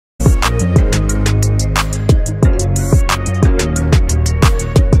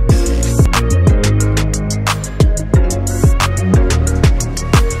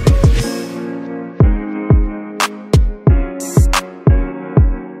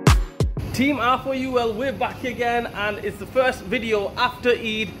Team R4UL, we're back again, and it's the first video after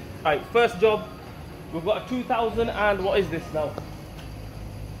Eid. Right, first job. We've got a 2000 and what is this now?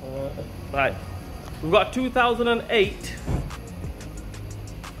 Right, we've got a 2008.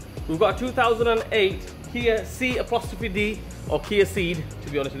 We've got a 2008 Kia Cee'd or Kia Cee'd, to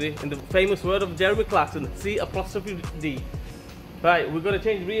be honest with you, in the famous word of Jeremy Clarkson, Cee'd. Right, we're going to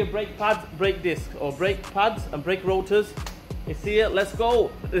change rear brake pads, brake disc, or brake pads and brake rotors. It's here, let's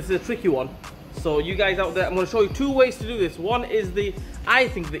go. This is a tricky one. So you guys out there, I'm going to show you two ways to do this. One is I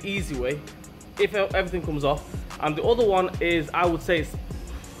think the easy way, if everything comes off. And the other one is, I would say,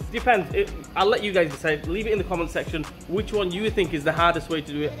 depends. I'll let you guys decide. Leave it in the comment section which one you think is the hardest way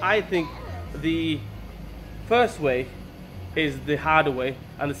to do it. I think the first way is the harder way,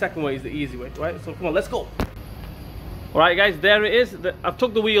 and the second way is the easy way, right? So come on, let's go. Alright guys, there it is. I've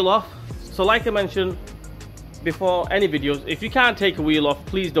took the wheel off. So like I mentioned before any videos, if you can't take a wheel off,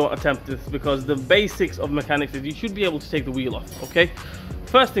 please don't attempt this, because the basics of mechanics is you should be able to take the wheel off, okay?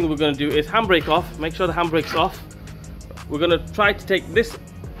 First thing we're going to do is handbrake off. Make sure the handbrake's off. We're going to try to take this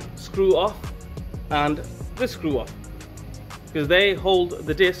screw off and this screw off, because they hold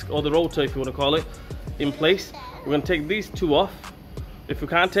the disc, or the rotor if you want to call it, in place. We're going to take these two off. If we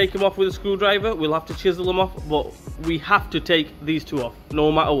can't take them off with a screwdriver, we'll have to chisel them off, but we have to take these two off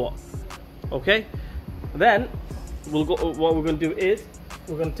no matter what, okay? Then we'll go. What we're going to do is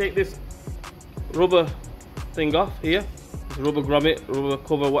we're going to take this rubber thing off here, this rubber grommet, rubber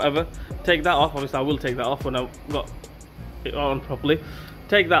cover, whatever. Take that off. Obviously I will take that off when I've got it on properly.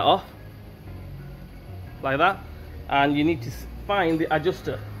 Take that off like that, and you need to find the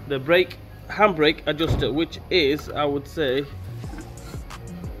adjuster, the handbrake adjuster, which is, I would say,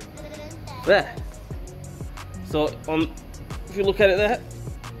 there. So if you look at it there,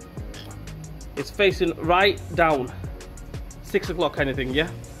 it's facing right down, 6 o'clock kind of thing, yeah?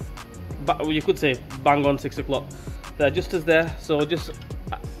 But you could say bang on 6 o'clock. The adjuster's there, so just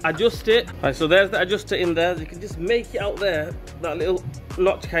adjust it. Right, so there's the adjuster in there. You can just make it out there, that little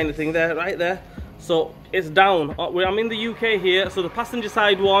notch kind of thing there, right there. So it's down. I'm in the UK here, so the passenger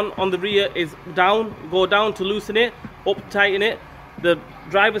side one on the rear is down. Go down to loosen it, up tighten it. The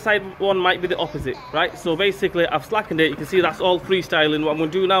driver side one might be the opposite, right? So basically I've slackened it. You can see that's all freestyling. What I'm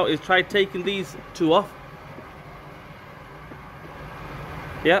going to do now is try taking these two off.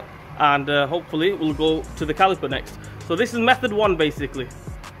 Yeah, and hopefully we'll go to the caliper next. So this is method one basically.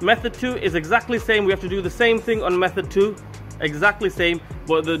 Method two is exactly the same. We have to do the same thing on method two, exactly same,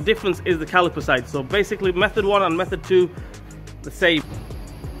 but the difference is the caliper side. So basically method one and method two, the same.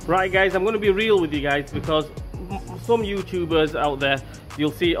 Right guys, I'm going to be real with you guys, because some YouTubers out there,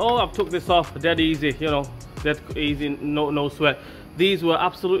 you'll see, oh, I've took this off dead easy, you know, dead easy, no sweat. These were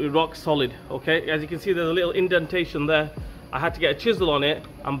absolutely rock solid, okay? As you can see, there's a little indentation there. I had to get a chisel on it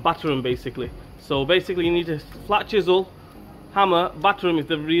and batter them basically. So basically you need to flat chisel, hammer, batter them if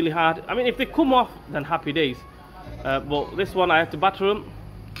they're really hard. I mean, if they come off, then happy days. But this one I have to batter them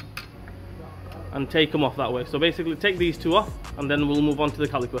and take them off that way. So basically take these two off, and then we'll move on to the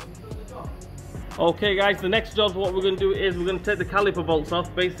caliper. Okay guys, the next job, what we're going to do is we're going to take the caliper bolts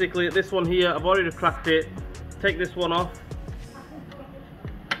off. Basically this one here, I've already cracked it. Take this one off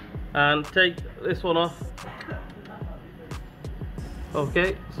and take this one off.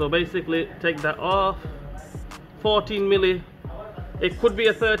 Okay, so basically take that off. 14 milli. It could be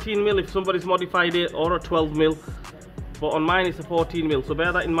a 13 mil if somebody's modified it, or a 12 mil, but on mine it's a 14 mil. So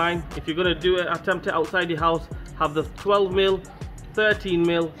bear that in mind. If you're going to do it, attempt it outside your house, have the 12 mil, 13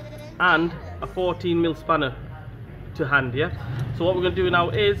 mil and a 14 mil spanner to hand, yeah? So what we're going to do now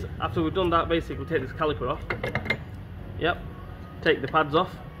is, after we've done that, basically we'll take this caliper off. Yep, take the pads off.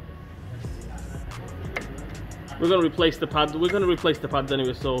 We're going to replace the pads. We're going to replace the pads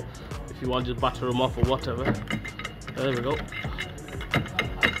anyway, so if you want to just batter them off or whatever. There we go.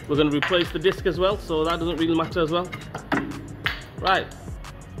 We're going to replace the disc as well, so that doesn't really matter as well. Right,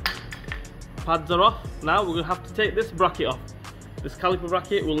 pads are off. Now we're going to have to take this bracket off. This caliper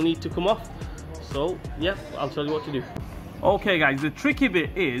bracket will need to come off. So yeah, I'll tell you what to do. Okay guys, the tricky bit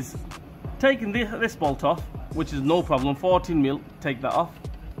is taking this bolt off, which is no problem, 14 mil, take that off.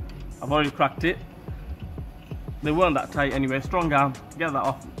 I've already cracked it. They weren't that tight anyway, strong arm, get that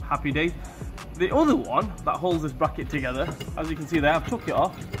off, happy days. The other one that holds this bracket together, as you can see there, I've took it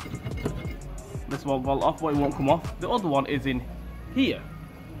off. This one bolt off, but it won't come off. The other one is in here,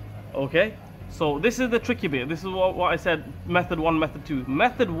 okay? So this is the tricky bit. This is what I said, method one, method two.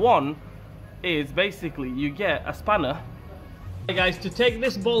 Method one is basically you get a spanner Hey guys, to take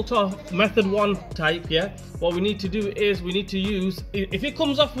this bolt off method 1 type, yeah, what we need to do is we need to use, if it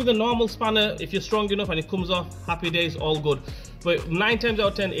comes off with a normal spanner, if you're strong enough and it comes off, happy days, all good. But 9 times out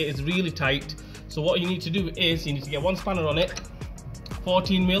of 10 it is really tight. So what you need to do is you need to get one spanner on it,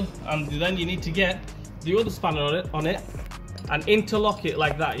 14 mil, and then you need to get the other spanner on it and interlock it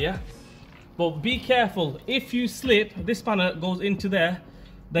like that, yeah. But be careful, if you slip, this spanner goes into there,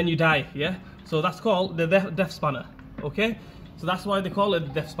 then you die, yeah. So that's called the death spanner, okay. So that's why they call it the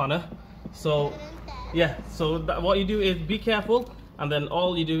death spanner. So yeah, so what you do is be careful, and then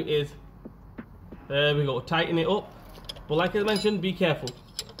all you do is, there we go, tighten it up. But like I mentioned, be careful.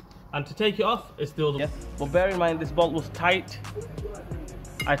 And to take it off, it's the other one. Yeah. But bear in mind, this bolt was tight.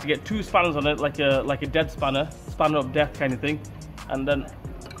 I had to get 2 spanners on it, like a dead spanner of death kind of thing, and then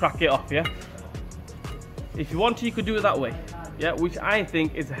crack it off, yeah. If you want to, you could do it that way, yeah, which I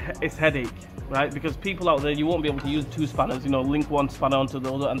think is headache. Right, because people out there, you won't be able to use 2 spanners, you know, link one spanner onto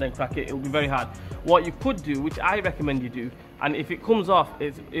the other and then crack it. It'll be very hard. What you could do, which I recommend you do, and if it comes off,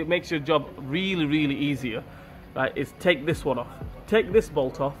 it makes your job really, really easier, right, is take this one off. Take this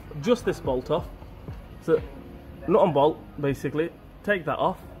bolt off, just this bolt off. So, nut and bolt, basically. Take that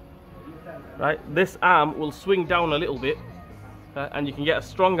off, right? This arm will swing down a little bit, and you can get a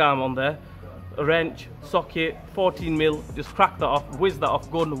strong arm on there. A wrench, socket, 14 mil, just crack that off, whiz that off,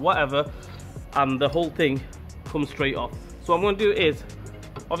 gun, whatever. And the whole thing comes straight off. So what I'm going to do is,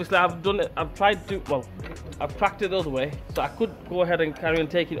 obviously I've done it, I've tried to, well, I've cracked it the other way, so I could go ahead and carry on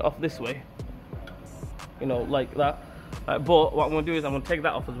taking it off this way, you know, like that. But what I'm going to do is I'm going to take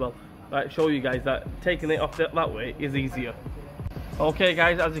that off as well, right, show you guys that taking it off that way is easier. Okay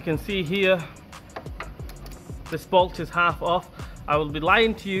guys, as you can see here, this bolt is half off. I will be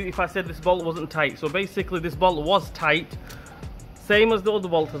lying to you if I said this bolt wasn't tight. So basically this bolt was tight, same as the other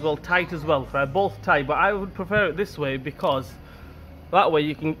bolt as well, tight as well, right? Both tight, but I would prefer it this way because that way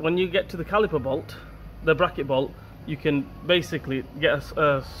you can, when you get to the caliper bolt, the bracket bolt, you can basically get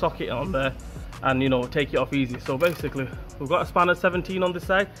a socket on there and, you know, take it off easy. So basically we've got a spanner 17 on this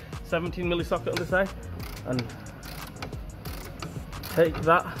side, 17 milli socket on this side, and take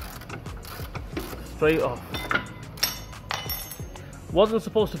that straight off. Wasn't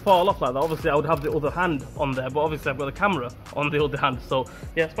supposed to fall off like that. Obviously I would have the other hand on there, but obviously I've got the camera on the other hand, so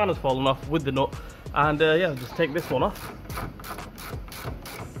yeah, spanner's fallen off with the nut. And yeah, just take this one off,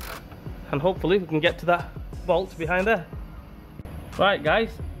 and hopefully we can get to that bolt behind there. Right guys,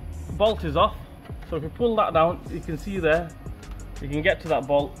 bolt is off. So if you pull that down, you can see there, you can get to that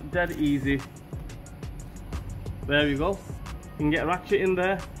bolt dead easy. There you go. You can get a ratchet in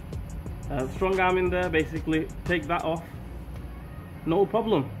there, strong arm in there, basically take that off. No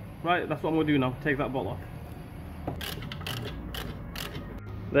problem. Right, that's what I'm going to do now, take that bolt off.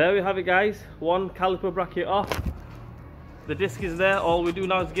 There we have it guys, one caliper bracket off. The disc is there, all we do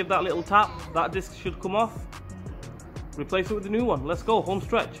now is give that little tap, that disc should come off. Replace it with the new one, let's go, home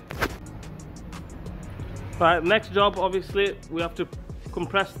stretch. Right, next job, obviously, we have to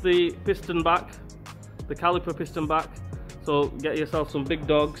compress the piston back, the caliper piston back. So get yourself some big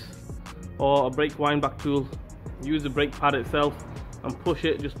dogs or a brake wind back tool, use the brake pad itself, and push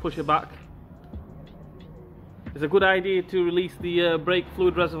it, just push it back. It's a good idea to release the brake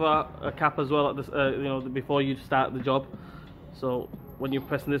fluid reservoir cap as well at this, you know, before you start the job. So when you're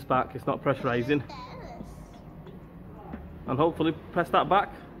pressing this back, it's not pressurizing. And hopefully press that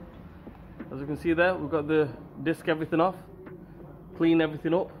back. As you can see there, we've got the disc, everything off, clean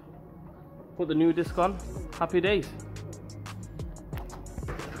everything up, put the new disc on. Happy days.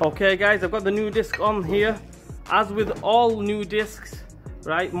 Okay guys, I've got the new disc on here. As with all new discs,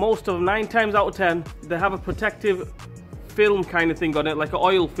 right, most of them, 9 times out of 10, they have a protective film kind of thing on it, like an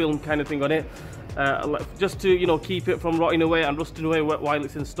oil film kind of thing on it, just to, you know, keep it from rotting away and rusting away while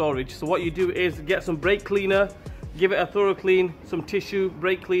it's in storage. So what you do is get some brake cleaner, give it a thorough clean, some tissue,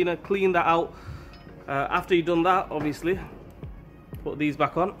 brake cleaner, clean that out. After you've done that, obviously, put these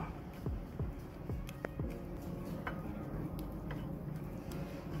back on.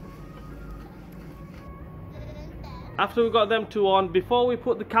 After we've got them two on, before we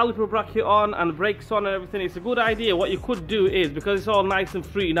put the caliper bracket on and brakes on and everything, it's a good idea. What you could do is, because it's all nice and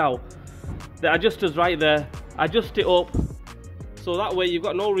free now, the adjuster's right there, adjust it up, so that way you've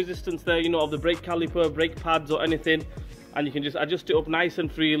got no resistance there, you know, of the brake caliper, brake pads or anything, and you can just adjust it up nice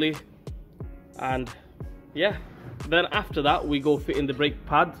and freely. And yeah, then after that we go fit in the brake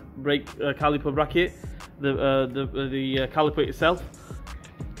pad, brake caliper bracket, the caliper itself.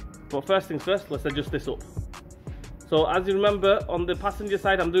 But first things first, let's adjust this up. So as you remember, on the passenger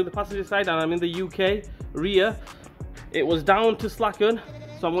side, I'm doing the passenger side and I'm in the UK rear, it was down to slacken,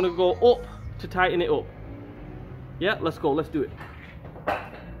 so I'm going to go up to tighten it up. Yeah, let's go, let's do it.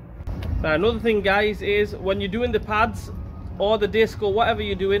 Now, another thing, guys, is when you're doing the pads or the disc or whatever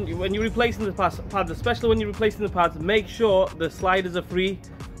you're doing, when you're replacing the pads, especially when you're replacing the pads, make sure the sliders are free,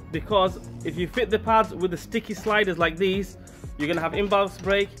 because if you fit the pads with the sticky sliders like these, you're going to have imbalance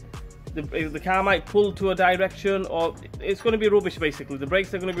brake. The car might pull to a direction, or it's going to be rubbish. Basically, the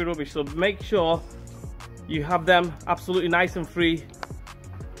brakes are going to be rubbish. So make sure you have them absolutely nice and free.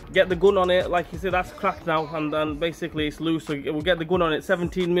 Get the gun on it, like you said, that's cracked now, and basically it's loose. So we'll get the gun on it,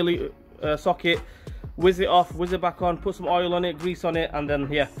 17 milli socket, whiz it off, whiz it back on, put some oil on it, grease on it, and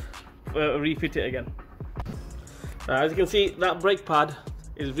then yeah, refit it again. As you can see, that brake pad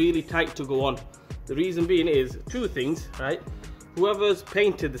is really tight to go on. The reason being is two things, right? Whoever's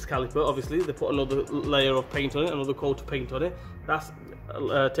painted this caliper, obviously they put another layer of paint on it, another coat of paint on it. That's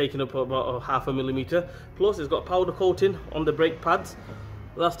taking up about 0.5 millimeter. Plus it's got powder coating on the brake pads.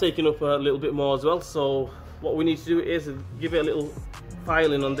 That's taking up a little bit more as well. So what we need to do is give it a little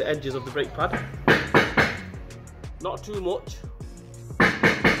filing on the edges of the brake pad. Not too much.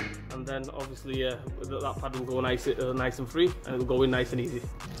 And then obviously that pad will go nice and free, and it'll go in nice and easy.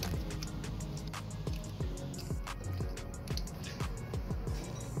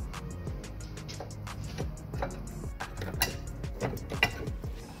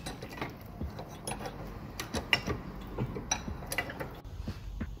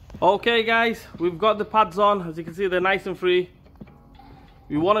 Okay guys, we've got the pads on. As you can see, they're nice and free.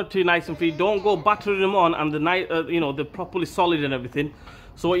 We want it to be nice and free. Don't go battering them on, and they're properly solid and everything.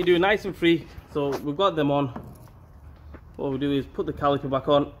 So what you do, nice and free. So we've got them on. What we do is put the caliper back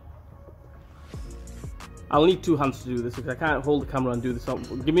on. I'll need two hands to do this because I can't hold the camera and do this.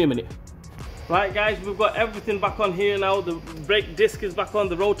 Give me a minute. Right guys, we've got everything back on here now. The brake disc is back on,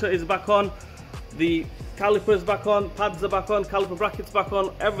 the rotor is back on, the caliper is back on, pads are back on, caliper brackets back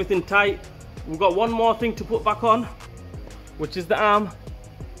on, everything tight. We've got one more thing to put back on, which is the arm,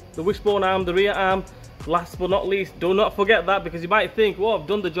 the wishbone arm, the rear arm. Last but not least, do not forget that, because you might think, well, I've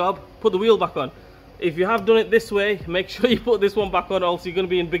done the job, put the wheel back on. If you have done it this way, make sure you put this one back on, or else you're going to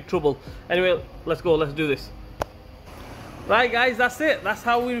be in big trouble. Anyway, let's go, let's do this. Right guys, that's it. That's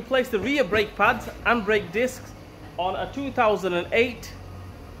how we replace the rear brake pads and brake discs on a 2008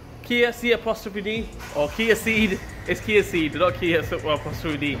 Kia C''D, or Kia Cee'd. It's Kia Cee'd, not Kia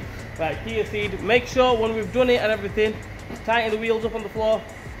C''D. Right, Kia Cee'd. Make sure when we've done it and everything, tighten the wheels up on the floor.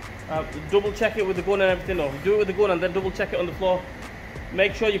 Double check it with the gun and everything. No, do it with the gun and then double check it on the floor.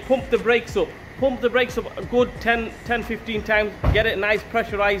 Make sure you pump the brakes up. Pump the brakes up a good 10-15 times. Get it nice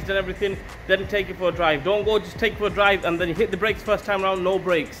pressurized and everything. Then take it for a drive. Don't go just take it for a drive and then you hit the brakes first time around, no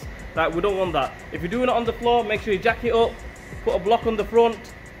brakes. Right, we don't want that. If you're doing it on the floor, make sure you jack it up. Put a block on the front.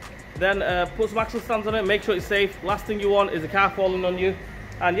 Then put some axle stands on it. Make sure it's safe. Last thing you want is a car falling on you.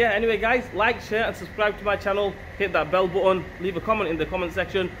 And yeah, anyway guys, like, share and subscribe to my channel. Hit that bell button. Leave a comment in the comment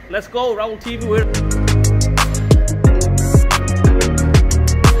section. Let's go, Raul TV.